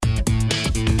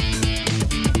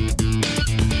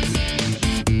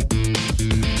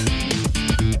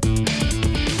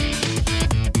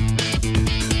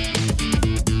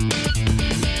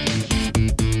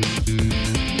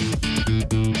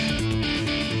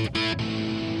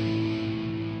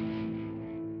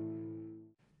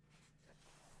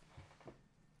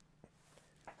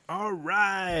All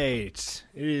right.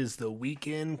 It is the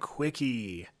weekend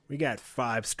Quickie. We got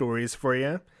 5 stories for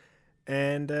you,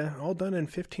 and all done in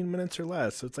 15 minutes or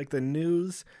less. So it's like the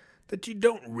news that you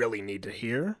don't really need to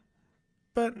hear,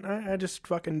 but I just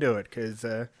fucking do it because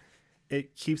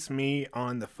it keeps me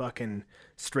on the fucking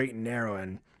straight and narrow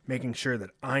and making sure that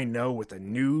I know what the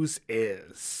news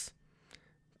is.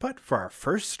 But for our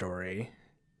first story,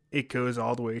 it goes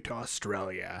all the way to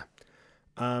Australia.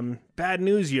 Bad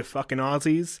news, you fucking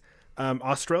Aussies.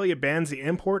 Australia bans the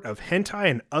import of hentai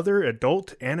and other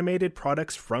adult animated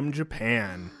products from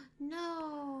Japan.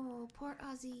 No, poor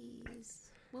Aussies.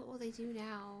 What will they do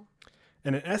now?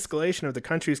 In an escalation of the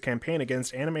country's campaign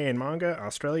against anime and manga,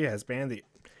 Australia has banned the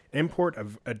import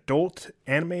of adult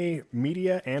anime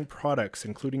media and products,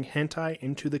 including hentai,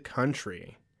 into the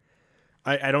country.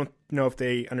 I don't know if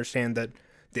they understand that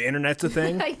the internet's a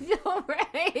thing. I know,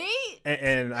 right?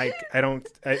 And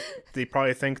they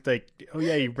probably think like, oh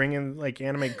yeah, you bring in like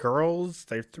anime girls,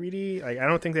 they're 3D. Like, I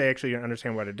don't think they actually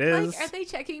understand what it is. Like, are they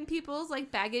checking people's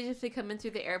like baggage if they come in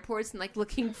through the airports and like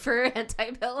looking for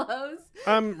hentai pillows?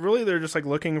 Really, they're just like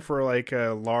looking for like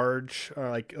a large,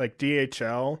 like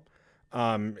DHL.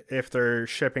 If they're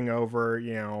shipping over,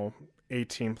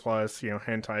 18 plus,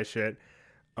 hentai shit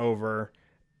over.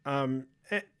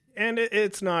 And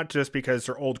it's not just because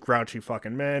they're old grouchy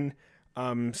fucking men.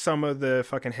 Some of the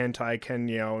fucking hentai can,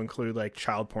 include like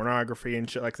child pornography and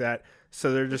shit like that.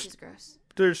 So they're just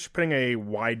putting a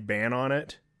wide ban on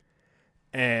it.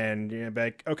 And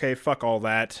like, okay, fuck all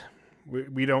that.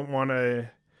 We don't want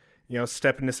to,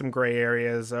 step into some gray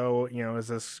areas. Oh, is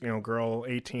this, girl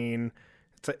 18?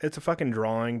 It's a fucking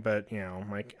drawing, but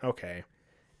like, okay,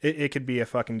 it could be a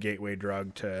fucking gateway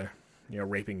drug to,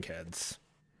 raping kids.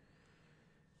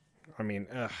 I mean,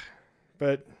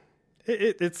 but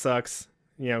it sucks.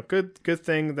 Good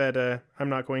thing that I'm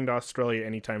not going to Australia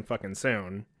anytime fucking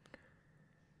soon.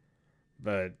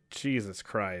 But Jesus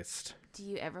Christ. Do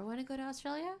you ever want to go to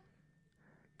Australia?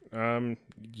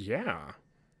 Yeah.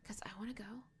 Because I want to go.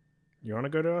 You want to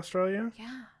go to Australia?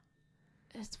 Yeah.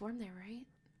 It's warm there, right?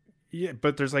 Yeah,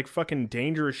 but there's like fucking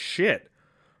dangerous shit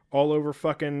all over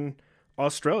fucking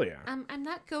Australia. I'm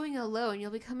not going alone.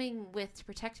 You'll be coming with to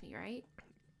protect me, right?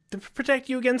 To protect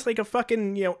you against like a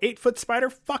fucking 8-foot spider?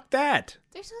 Fuck that.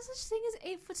 There's no such thing as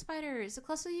 8-foot spiders. The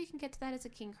closest you can get to that is a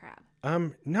king crab.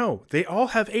 No, they all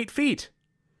have 8 feet.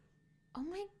 Oh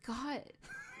my god.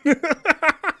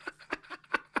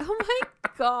 Oh my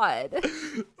god.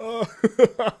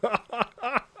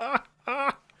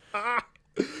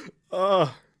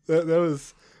 Oh, that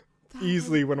was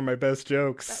easily one of my best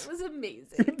jokes. That was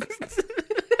amazing.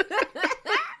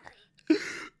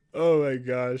 Oh my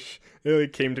gosh. It really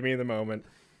came to me in the moment.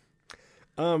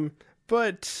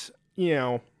 But,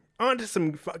 on to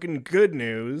some fucking good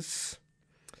news.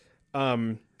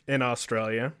 In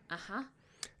Australia. Uh-huh.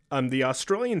 The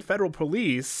Australian Federal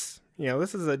Police,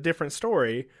 this is a different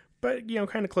story, but,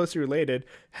 kind of closely related,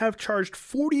 have charged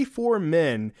 44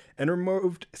 men and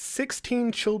removed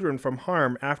 16 children from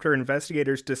harm after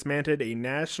investigators dismantled a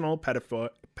national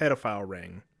pedophile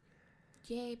ring.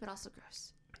 Yay, but also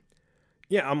gross.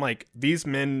 Yeah, I'm like, these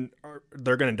men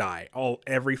they're gonna die.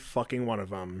 Every fucking one of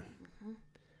them. Mm-hmm.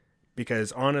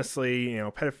 Because honestly,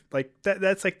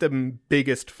 that's like the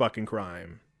biggest fucking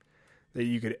crime that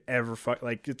you could ever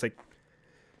it's like,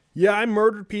 yeah, I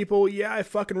murdered people. Yeah, I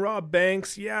fucking robbed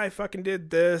banks. Yeah, I fucking did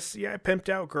this. Yeah, I pimped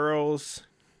out girls.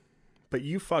 But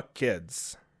you fuck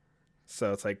kids.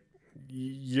 So it's like,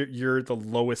 you're the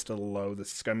lowest of the low, the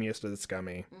scummiest of the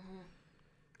scummy. Mm-hmm.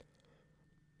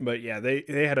 But yeah, they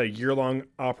had a year-long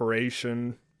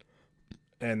operation,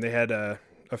 and they had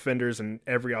offenders in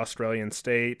every Australian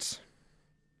state.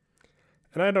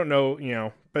 And I don't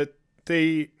know, but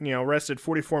they, arrested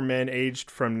 44 men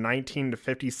aged from 19 to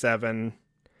 57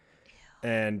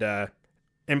 and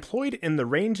employed in the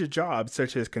range of jobs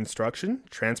such as construction,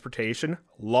 transportation,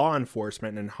 law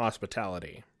enforcement, and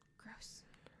hospitality. Gross.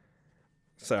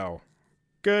 So,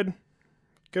 good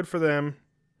for them.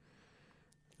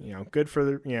 Good for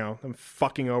them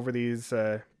fucking over these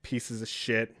pieces of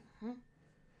shit. Mm-hmm.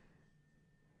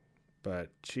 But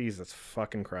Jesus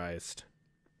fucking Christ.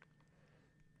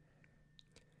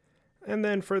 And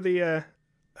then for the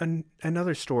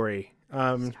another story.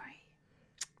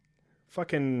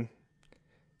 Fucking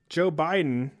Joe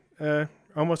Biden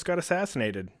almost got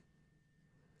assassinated.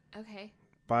 Okay.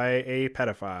 By a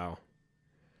pedophile.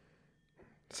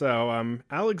 So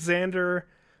Alexander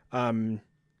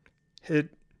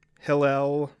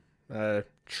Hillel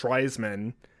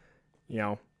Treisman,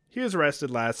 he was arrested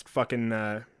last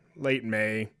fucking late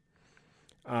May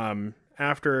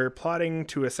after plotting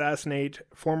to assassinate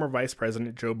former Vice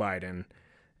President Joe Biden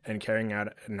and carrying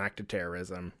out an act of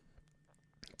terrorism.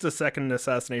 It's a second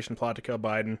assassination plot to kill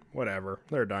Biden. Whatever.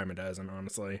 They're a dime a dozen,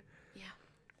 honestly. Yeah.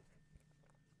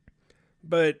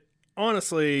 But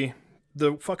honestly,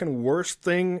 the fucking worst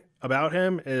thing about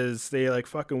him is they like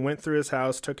fucking went through his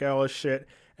house, took all his shit,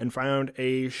 and found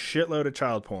a shitload of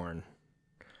child porn.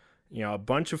 You know, a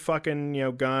bunch of fucking,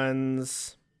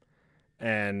 guns.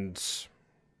 And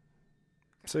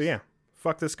so, yeah.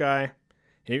 Fuck this guy.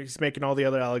 He's making all the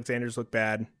other Alexanders look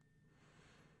bad.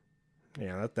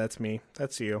 Yeah, that's me.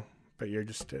 That's you. But you're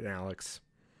just an Alex.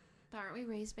 But aren't we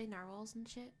raised by narwhals and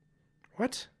shit?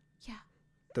 What? Yeah.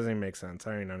 Doesn't even make sense.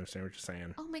 I don't even understand what you're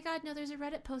saying. Oh my god, no, there's a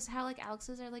Reddit post how like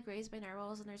Alexes are like raised by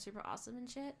narwhals and they're super awesome and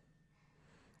shit.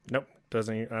 Nope.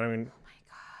 Doesn't even, I don't even. Oh my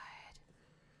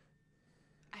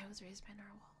god. I was raised by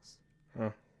narwhals.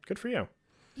 Oh, good for you.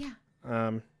 Yeah.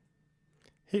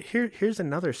 Here's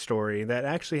another story that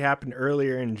actually happened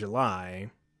earlier in July.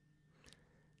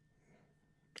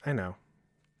 I know.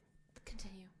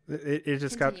 Continue.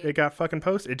 It got fucking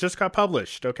posted. It just got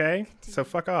published, okay? Continue. So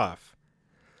fuck off.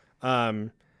 A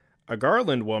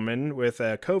Garland woman with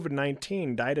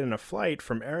COVID-19 died in a flight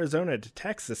from Arizona to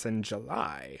Texas in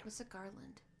July. What's a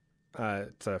garland?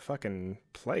 It's a fucking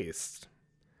place.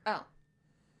 Oh.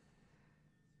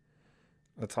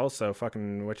 It's also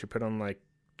fucking what you put on like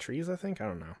trees, I think. I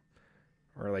don't know.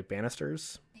 Or like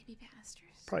banisters. Maybe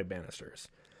banisters. Probably banisters.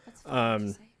 That's fine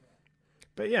to say.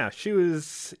 But yeah, she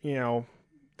was,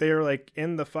 they were like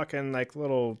in the fucking like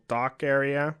little dock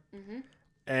area. Mm-hmm.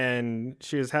 And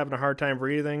she was having a hard time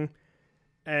breathing.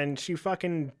 And she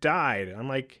fucking died. I'm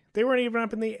like, they weren't even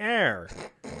up in the air.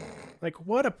 Like,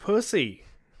 what a pussy.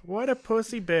 What a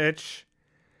pussy bitch.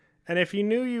 And if you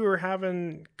knew you were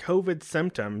having COVID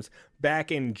symptoms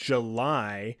back in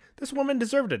July, this woman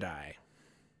deserved to die.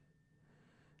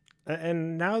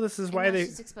 And now this is why they...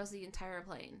 she's exposed the entire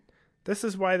plane. This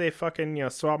is why they fucking,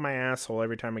 swab my asshole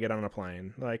every time I get on a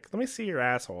plane. Like, let me see your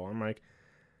asshole. I'm like,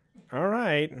 all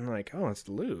right. And like, oh, it's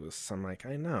loose. I'm like,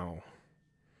 I know.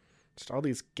 Just all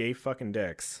these gay fucking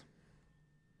dicks.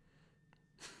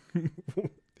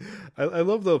 I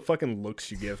love the fucking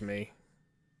looks you give me.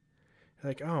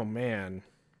 Like, oh man.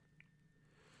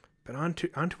 But on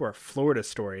to our Florida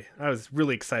story. I was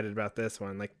really excited about this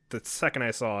one. Like the second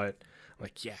I saw it, I'm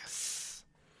like, yes.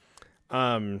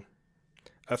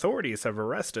 Authorities have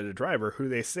arrested a driver who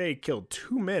they say killed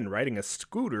 2 men riding a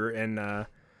scooter in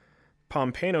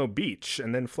Pompano Beach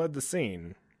and then fled the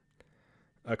scene.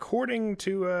 According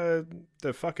to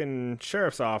the fucking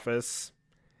sheriff's office,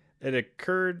 it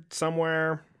occurred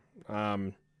somewhere,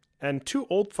 and 2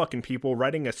 old fucking people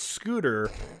riding a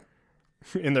scooter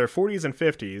in their 40s and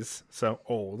 50s, so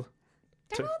old.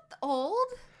 They're not old.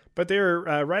 But they were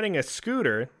riding a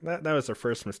scooter. That was their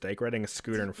first mistake, riding a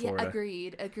scooter in Florida. Yeah,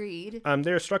 agreed.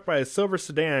 They were struck by a silver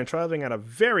sedan traveling at a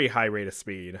very high rate of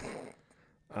speed.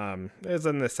 It was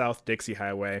in the South Dixie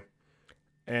Highway.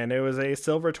 And it was a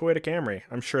silver Toyota Camry.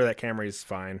 I'm sure that Camry's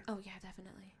fine. Oh, yeah,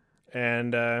 definitely.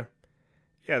 And, yeah,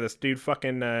 this dude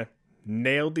fucking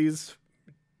nailed these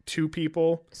 2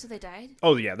 people. So they died?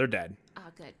 Oh, yeah, they're dead.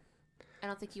 Oh, good. I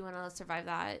don't think you want to survive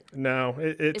that. No,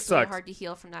 it it's sucks. Really hard to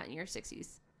heal from that in your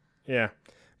 60s. Yeah.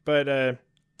 But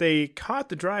they caught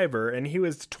the driver, and he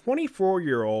was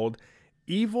 24-year-old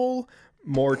Evil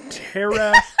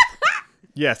Mortera.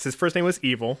 Yes, his first name was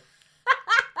Evil.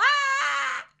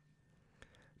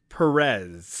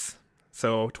 Perez.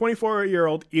 So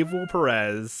 24-year-old Evil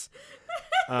Perez.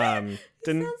 He sounds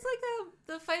like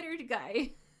the fighter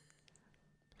guy.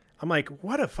 I'm like,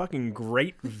 what a fucking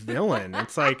great villain.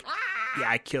 It's like, yeah,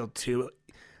 I killed 2,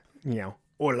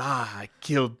 hola, I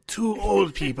killed 2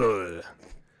 old people.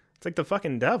 It's like the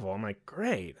fucking devil. I'm like,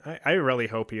 great. I really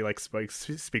hope he like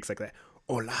speaks like that.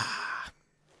 Hola.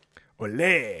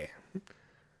 Ole.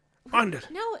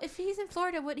 No, if he's in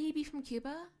Florida, wouldn't he be from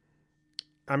Cuba?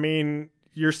 I mean,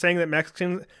 you're saying that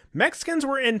Mexicans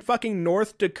were in fucking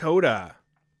North Dakota.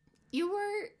 You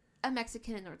were a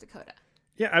Mexican in North Dakota.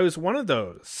 Yeah, I was one of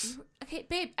those. Okay,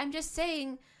 babe, I'm just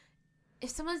saying,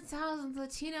 if someone sounds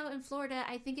Latino in Florida,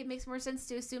 I think it makes more sense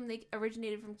to assume they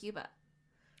originated from Cuba.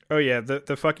 Oh yeah,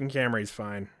 the fucking Camry's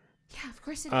fine. Yeah, of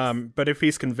course it is. But if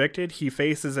he's convicted, he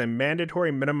faces a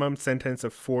mandatory minimum sentence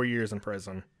of 4 years in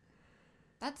prison.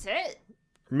 That's it?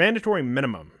 Mandatory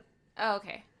minimum. Oh,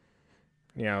 okay.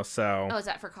 So... Oh, is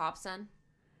that for cops then?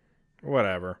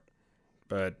 Whatever.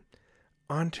 But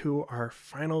on to our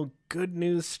final good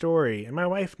news story. And my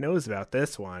wife knows about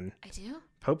this one. I do?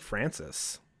 Pope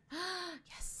Francis.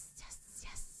 Yes.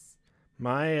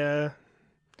 My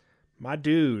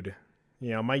dude.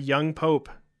 My young pope.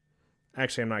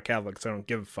 Actually, I'm not Catholic, so I don't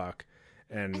give a fuck.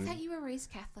 And I thought you were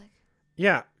raised Catholic.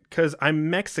 Yeah, because I'm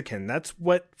Mexican. That's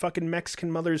what fucking Mexican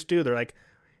mothers do. They're like,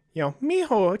 mijo,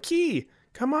 aquí,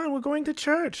 come on, we're going to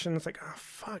church. And it's like, oh,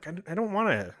 fuck, I don't want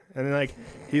to. And then, like,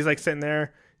 he's, like, sitting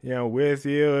there, with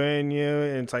you and you.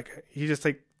 And it's like, he just,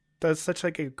 like, does such,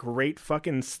 like, a great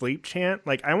fucking sleep chant.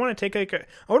 Like, I want to take, like,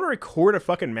 I want to record a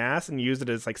fucking mass and use it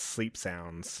as, like, sleep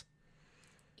sounds.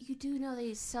 You do know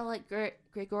they sell, like,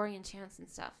 Gregorian chants and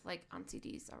stuff, like, on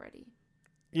CDs already.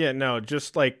 Yeah, no,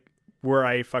 just, like, where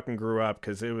I fucking grew up,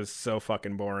 because it was so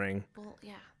fucking boring. Well,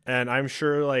 yeah. And I'm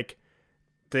sure, like,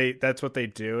 that's what they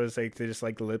do, is, like, they just,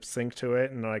 like, lip sync to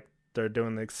it, and, like, they're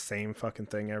doing the same fucking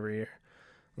thing every year.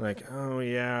 Like, oh,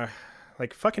 yeah.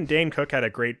 Like, fucking Dane Cook had a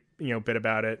great, bit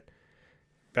about it.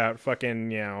 About fucking,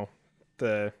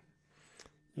 the,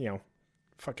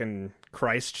 fucking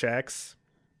Christ checks.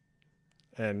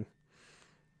 And,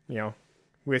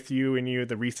 with you and you,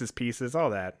 the Reese's Pieces, all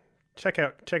that. Check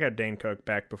out Dane Cook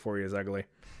back before he was ugly.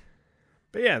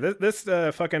 But yeah, this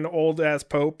fucking old ass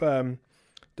Pope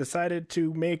decided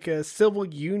to make civil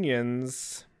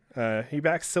unions. He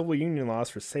backs civil union laws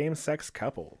for same sex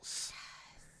couples. Yes.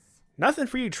 Nothing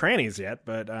for you trannies yet,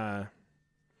 but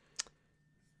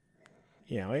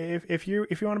if you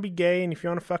want to be gay and if you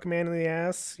want to fuck a man in the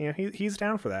ass, he's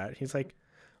down for that. He's like,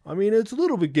 I mean, it's a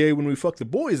little bit gay when we fuck the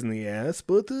boys in the ass,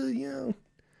 but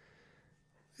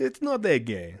it's not that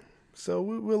gay. So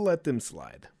we'll let them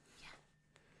slide. Yeah.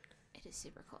 It is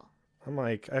super cool. I'm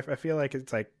like, I feel like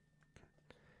it's like,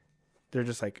 they're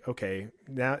just like, okay,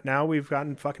 now we've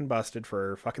gotten fucking busted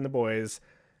for fucking the boys.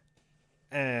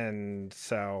 And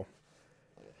so,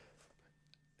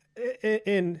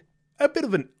 in a bit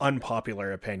of an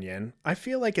unpopular opinion, I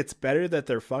feel like it's better that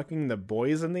they're fucking the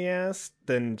boys in the ass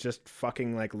than just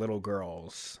fucking, like, little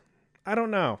girls. I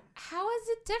don't know. How is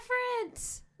it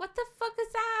different? What the fuck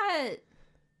is that?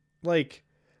 Like,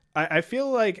 I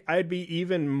feel like I'd be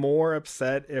even more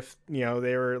upset if,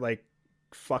 they were, like,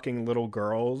 fucking little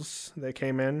girls that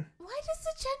came in. Why does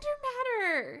the gender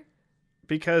matter?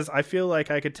 Because I feel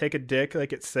like I could take a dick,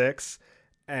 like, at 6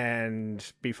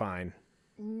 and be fine.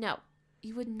 No,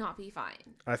 you would not be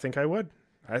fine. I think I would.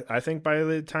 I think by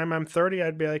the time I'm 30,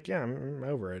 I'd be like, yeah, I'm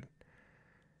over it.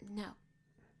 No.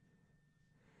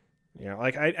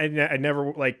 Like, I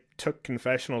never, like, took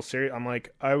confessional serious. I'm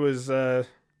like, I was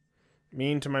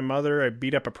mean to my mother. I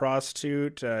beat up a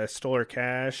prostitute. Stole her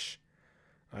cash.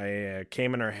 I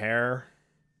came in her hair.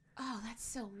 Oh, that's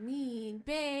so mean,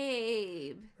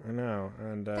 babe. I know.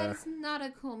 And that's not a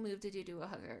cool move to do to a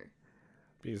hugger.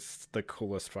 It's the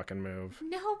coolest fucking move.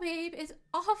 No, babe, it's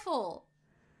awful.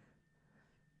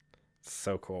 It's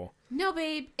so cool. No,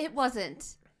 babe, it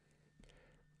wasn't.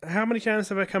 How many times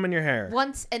have I come in your hair?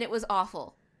 Once, and it was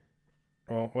awful.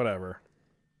 Well, whatever.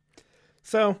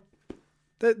 So,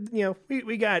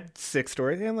 we got 6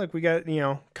 stories, and look, we got,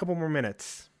 a couple more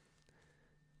minutes.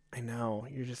 I know,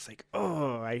 you're just like,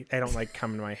 oh, I don't like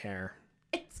coming in my hair.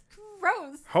 It's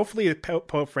gross. Hopefully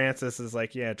Pope Francis is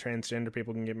like, yeah, transgender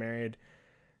people can get married.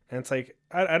 And it's like,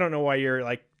 I don't know why you're,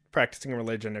 like, practicing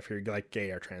religion if you're, like,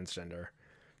 gay or transgender.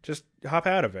 Just hop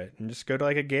out of it and just go to,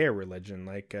 like, a gayer religion,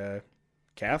 like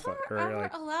Catholic. People or are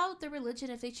like allowed the religion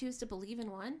if they choose to believe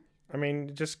in one. I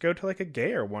mean, just go to, like, a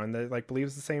gayer one that, like,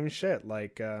 believes the same shit.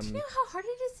 Like, do you know how hard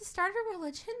it is to start a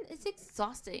religion? It's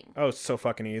exhausting. Oh, it's so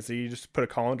fucking easy. You just put a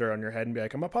colander on your head and be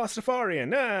like, I'm a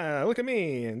Pastafarian. Ah, look at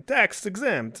me. And tax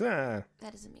exempt. Ah.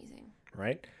 That is amazing.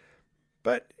 Right?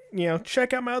 But,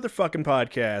 check out my other fucking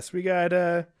podcast. We got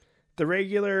the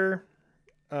regular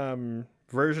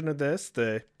version of this,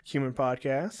 the human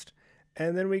podcast.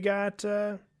 And then we got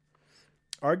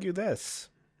Argue This.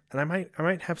 And I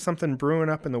might have something brewing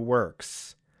up in the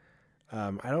works.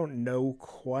 I don't know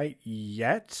quite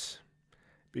yet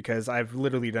because I've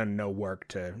literally done no work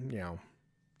to,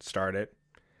 start it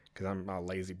because I'm a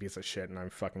lazy piece of shit and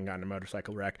I've fucking gotten a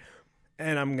motorcycle wreck.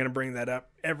 And I'm going to bring that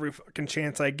up every fucking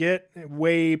chance I get,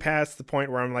 way past the point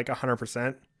where I'm like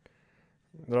 100%.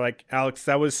 They're like, Alex,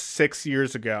 that was 6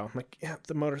 years ago. I'm like, yeah,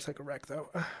 the motorcycle wreck though.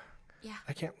 Yeah.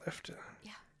 I can't lift it.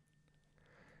 Yeah.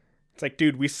 It's like,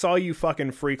 dude, we saw you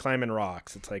fucking free climbing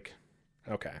rocks. It's like,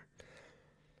 okay.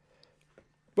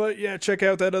 But yeah, check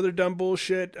out that other dumb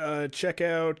bullshit. Check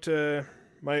out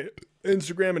my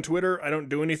Instagram and Twitter. I don't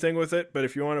do anything with it, but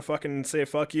if you want to fucking say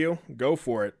fuck you, go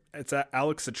for it. It's at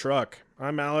Alex the Truck.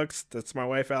 I'm Alex. That's my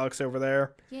wife, Alex, over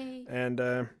there. Yay.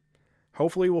 And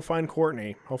hopefully we'll find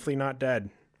Courtney. Hopefully not dead.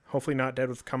 Hopefully not dead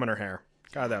with cum in her hair.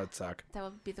 God, that would suck. That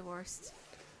would be the worst.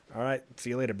 All right.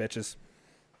 See you later, bitches.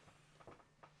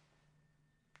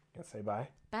 Say bye.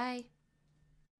 Bye.